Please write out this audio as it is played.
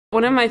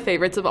One of my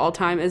favorites of all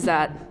time is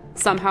that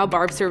somehow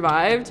Barb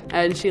survived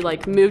and she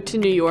like moved to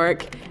New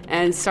York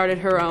and started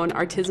her own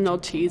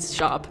artisanal cheese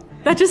shop.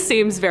 That just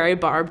seems very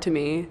Barb to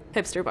me.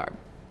 Hipster Barb.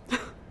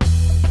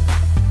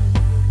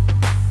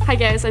 Hi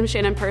guys, I'm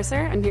Shannon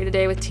Purser. I'm here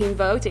today with Teen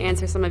Vogue to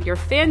answer some of your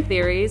fan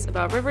theories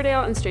about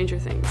Riverdale and Stranger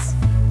Things.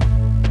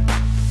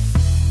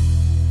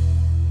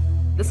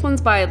 This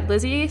one's by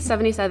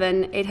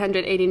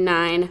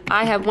Lizzie77889.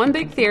 I have one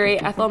big theory: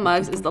 Ethel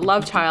Muggs is the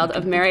love child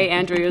of Mary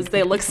Andrews.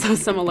 They look so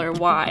similar.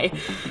 Why?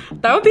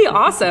 That would be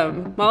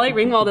awesome. Molly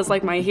Ringwald is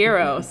like my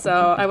hero,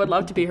 so I would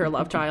love to be her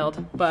love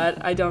child, but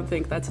I don't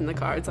think that's in the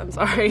cards, I'm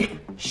sorry.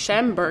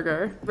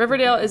 Schemberger.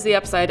 Riverdale is the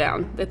Upside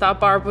Down. They thought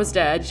Barb was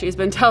dead. She's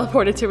been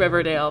teleported to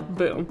Riverdale.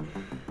 Boom.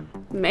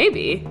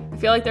 Maybe. I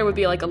feel like there would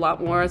be like a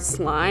lot more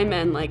slime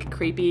and like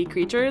creepy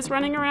creatures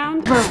running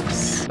around.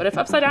 Gross. But if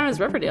Upside Down is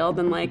Riverdale,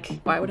 then like,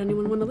 why would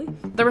anyone want to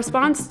leave? The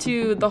response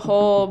to the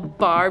whole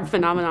Barb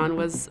phenomenon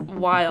was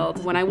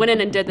wild. When I went in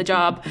and did the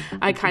job,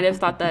 I kind of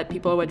thought that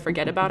people would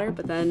forget about her,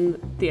 but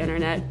then the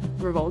internet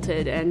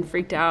revolted and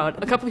freaked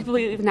out. A couple people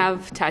even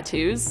have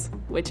tattoos,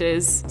 which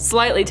is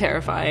slightly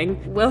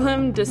terrifying.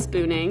 Wilhelm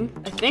Despooning.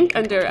 I think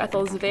under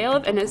Ethel's veil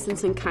of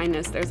innocence and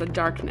kindness, there's a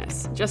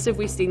darkness, just as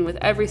we've seen with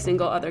every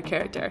single other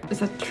character. Is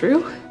that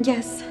true?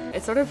 Yes.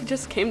 It sort of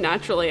just came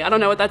naturally. I don't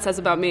know what that says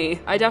about me.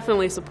 I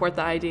definitely support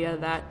the idea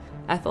that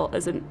Ethel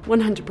isn't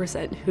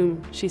 100%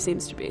 whom she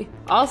seems to be.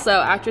 Also,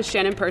 actress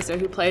Shannon Purser,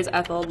 who plays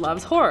Ethel,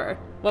 loves horror.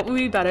 What would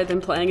be better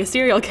than playing a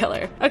serial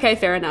killer? Okay,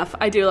 fair enough.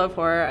 I do love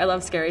horror. I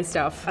love scary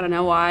stuff. I don't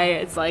know why.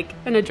 It's like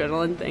an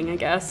adrenaline thing, I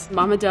guess.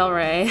 Mama Del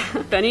Rey.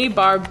 Benny,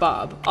 Barb,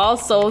 Bob. All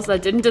souls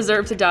that didn't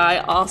deserve to die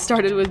all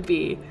started with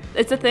B.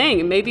 It's a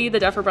thing. Maybe the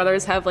Duffer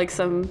Brothers have like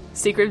some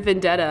secret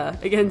vendetta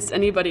against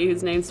anybody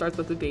whose name starts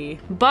with a B.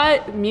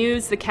 But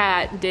Muse the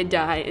cat did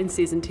die in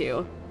season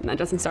 2. And that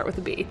doesn't start with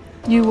a B.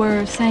 You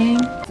were saying?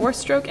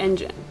 4-stroke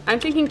engine. I'm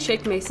thinking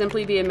Chick may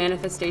simply be a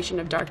manifestation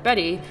of Dark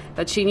Betty,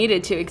 that she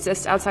needed to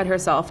exist outside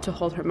herself to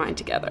hold her mind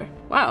together.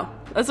 Wow,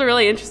 that's a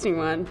really interesting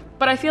one.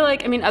 But I feel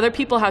like, other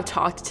people have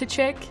talked to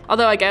Chick,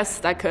 although I guess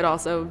that could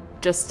also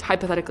just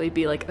hypothetically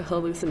be like a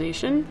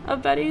hallucination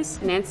of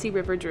Betty's. Nancy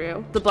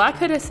Riverdrew. The Black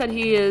Hood has said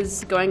he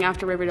is going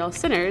after Riverdale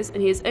sinners,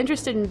 and he is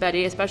interested in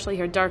Betty, especially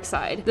her dark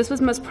side. This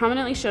was most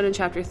prominently shown in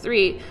chapter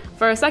 3.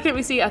 For a second,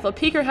 we see Ethel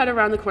peek her head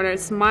around the corner and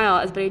smile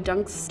as Betty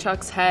dunks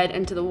Chuck's head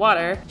into the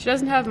water. She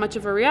doesn't have much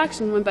of a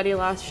reaction when Betty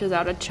lashes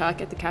out at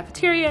Chuck at the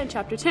cafeteria in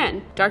chapter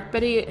 10. Dark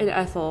Betty and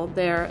Ethel,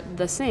 they're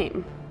the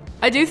same.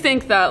 I do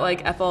think that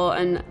like Ethel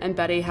and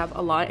Betty have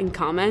a lot in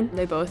common.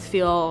 They both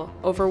feel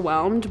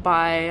overwhelmed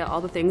by all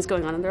the things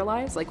going on in their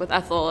lives. Like with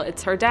Ethel,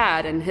 it's her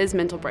dad and his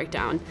mental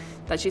breakdown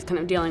that she's kind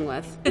of dealing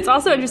with. It's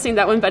also interesting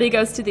that when Betty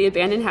goes to the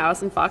abandoned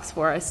house in Fox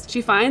Forest,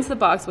 she finds the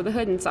box with a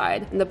hood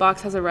inside, and the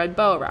box has a red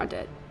bow around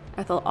it.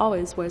 Ethel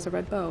always wears a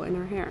red bow in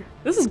her hair.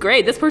 This is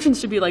great. This person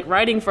should be like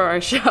writing for our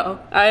show.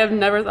 I have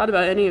never thought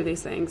about any of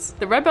these things.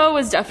 The red bow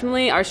was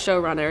definitely our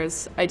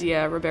showrunner's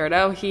idea,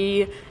 Roberto.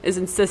 He is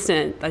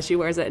insistent that she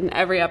wears it in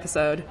every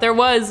episode. There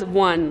was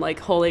one like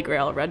holy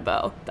grail red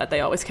bow that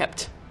they always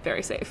kept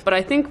very safe. But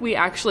I think we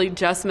actually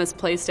just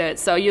misplaced it.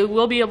 So you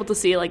will be able to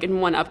see like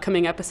in one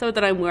upcoming episode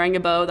that I'm wearing a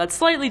bow that's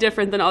slightly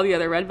different than all the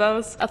other red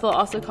bows. Ethel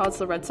also calls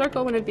the red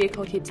circle when a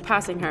vehicle keeps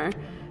passing her.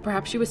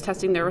 Perhaps she was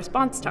testing their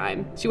response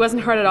time. She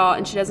wasn't hurt at all,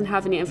 and she doesn't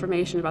have any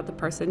information about the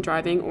person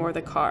driving or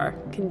the car.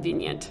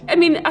 Convenient.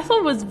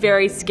 Ethel was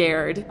very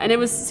scared, and it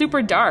was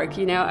super dark,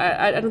 you know?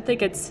 I don't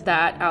think it's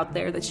that out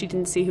there that she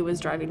didn't see who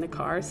was driving the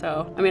car,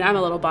 so, I'm a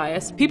little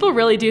biased. People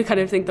really do kind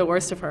of think the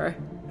worst of her,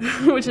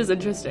 which is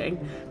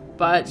interesting,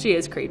 but she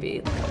is creepy.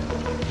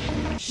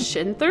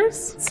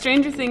 Shinthers?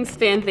 Stranger Things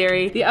fan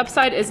theory. The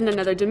upside isn't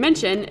another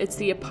dimension, it's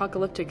the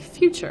apocalyptic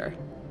future.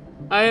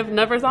 I have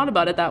never thought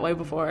about it that way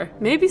before.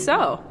 Maybe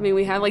so.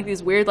 We have like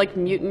these weird like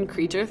mutant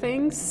creature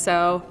things,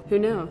 so who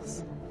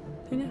knows?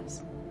 Who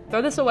knows?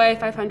 Throw this away,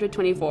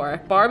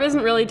 524. Barb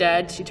isn't really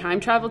dead. She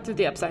time traveled through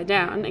the Upside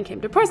Down and came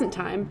to present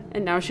time,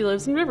 and now she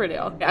lives in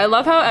Riverdale. I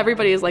love how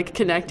everybody is like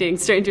connecting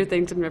Stranger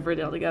Things and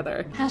Riverdale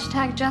together.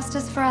 Hashtag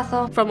justice for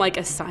Ethel. From like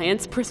a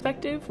science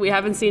perspective, we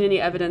haven't seen any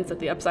evidence that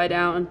the Upside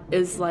Down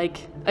is like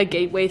a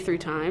gateway through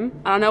time.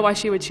 I don't know why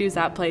she would choose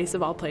that place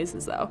of all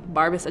places though.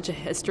 Barb is such a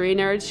history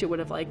nerd, she would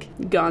have like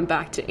gone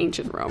back to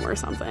ancient Rome or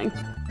something.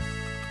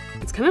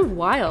 It's kind of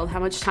wild how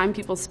much time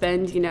people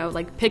spend,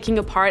 like picking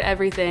apart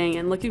everything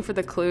and looking for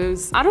the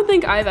clues. I don't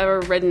think I've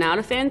ever written out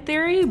a fan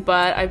theory,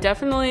 but I've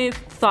definitely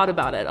thought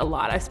about it a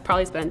lot. I've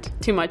probably spent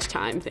too much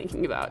time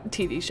thinking about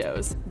TV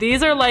shows.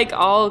 These are like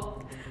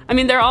all,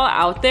 they're all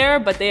out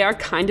there, but they are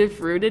kind of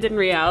rooted in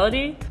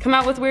reality. Come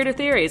out with weirder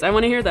theories. I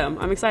want to hear them.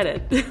 I'm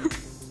excited.